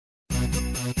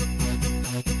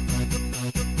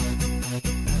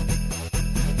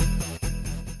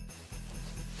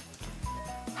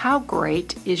How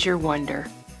great is your wonder?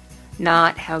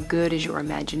 Not how good is your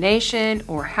imagination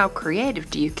or how creative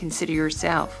do you consider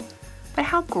yourself, but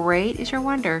how great is your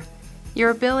wonder? Your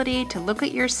ability to look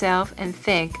at yourself and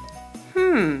think,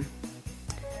 The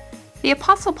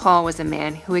Apostle Paul was a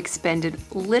man who expended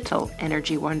little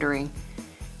energy wondering.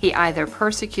 He either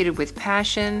persecuted with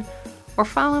passion or,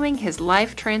 following his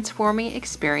life-transforming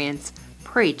experience,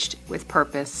 preached with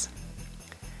purpose.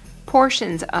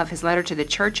 Portions of his letter to the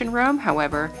church in Rome,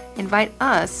 however, invite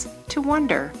us to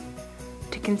wonder,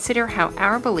 to consider how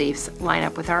our beliefs line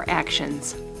up with our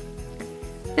actions.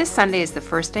 This Sunday is the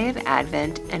first day of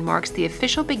Advent and marks the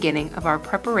official beginning of our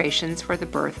preparations for the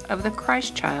birth of the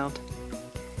Christ child.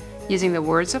 Using the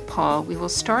words of Paul, we will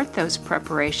start those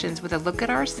preparations with a look at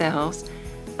ourselves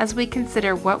as we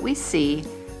consider what we see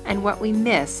and what we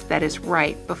miss that is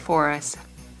right before us.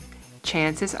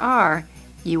 Chances are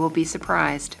you will be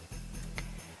surprised.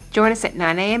 Join us at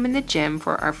 9 a.m. in the gym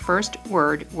for our first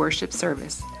Word worship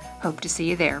service. Hope to see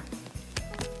you there.